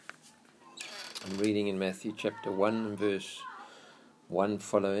I'm reading in Matthew chapter 1 and verse 1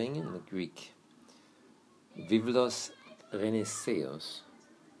 following in the Greek. Vivlos reneseos,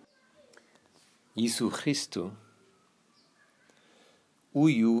 Isu Christu,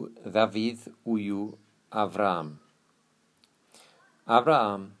 uiu David, uiu Avram.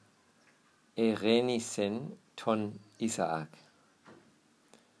 Abraham erenisen ton Isaac.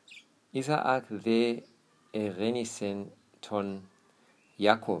 Isaac de erenisen ton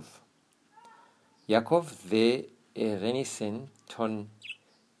Jakob. Jakob de erenisen ton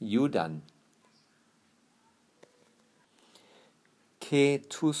Judan. Ke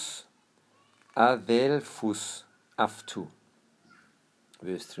tus adelphus aftu.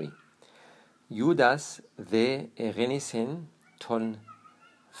 Verse 3. Judas de erenisen ton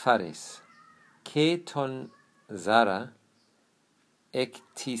Phares. Ke ton Zara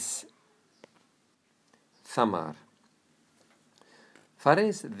ectis Thamar.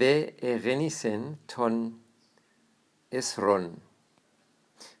 Phares de erenisen ton Esron.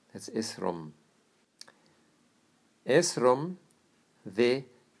 That's Esrom. Esrom de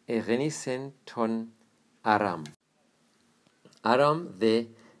erenisen ton Aram. Aram de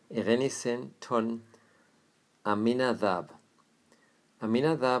erenisen ton Aminadab.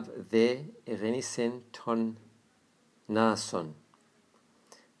 Aminadab de erenisen ton Naason.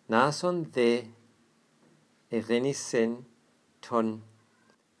 Naason de erenisen ton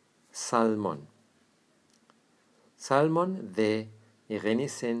Salmon. Salmon de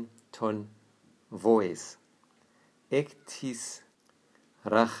erenisen ton Boez. Ectis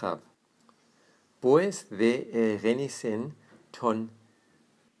Rachab. Boez de erenisen ton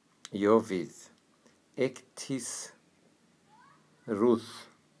Jovid. Ectis Ruth.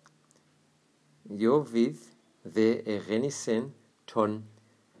 Jovid de erenisen ton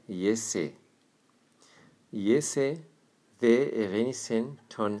Jesse. Jesse de erenisen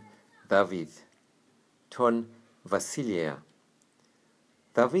ton David, ton Vasilia.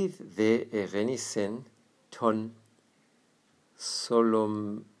 David de erenisen ton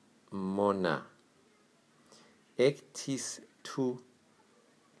Solomona. Ectis tu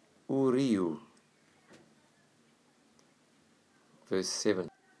Uriu. Verse 7.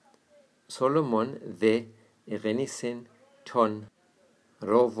 Solomon de erenisen ton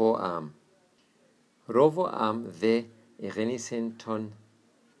Rovoam. Rovoam de erenisen ton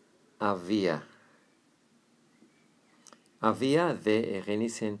Avia. Avia de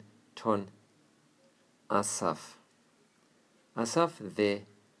erenisen ton Asaph. Asaph de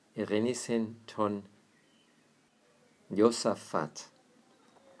erenisen ton Josaphat.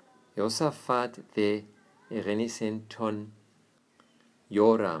 Josaphat de erenisen ton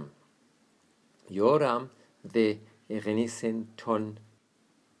Joram. Joram de erenisen ton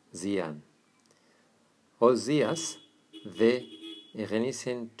Zian. Ozias de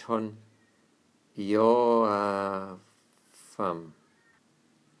erenisen ton Joatham.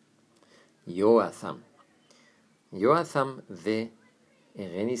 Joatham de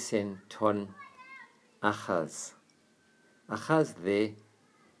erenisen ton Achaz. Achaz de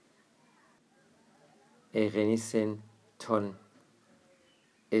erenisen ton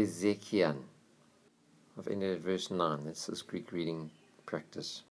Ezekian. I've ended at verse 9. That's this Greek reading practice.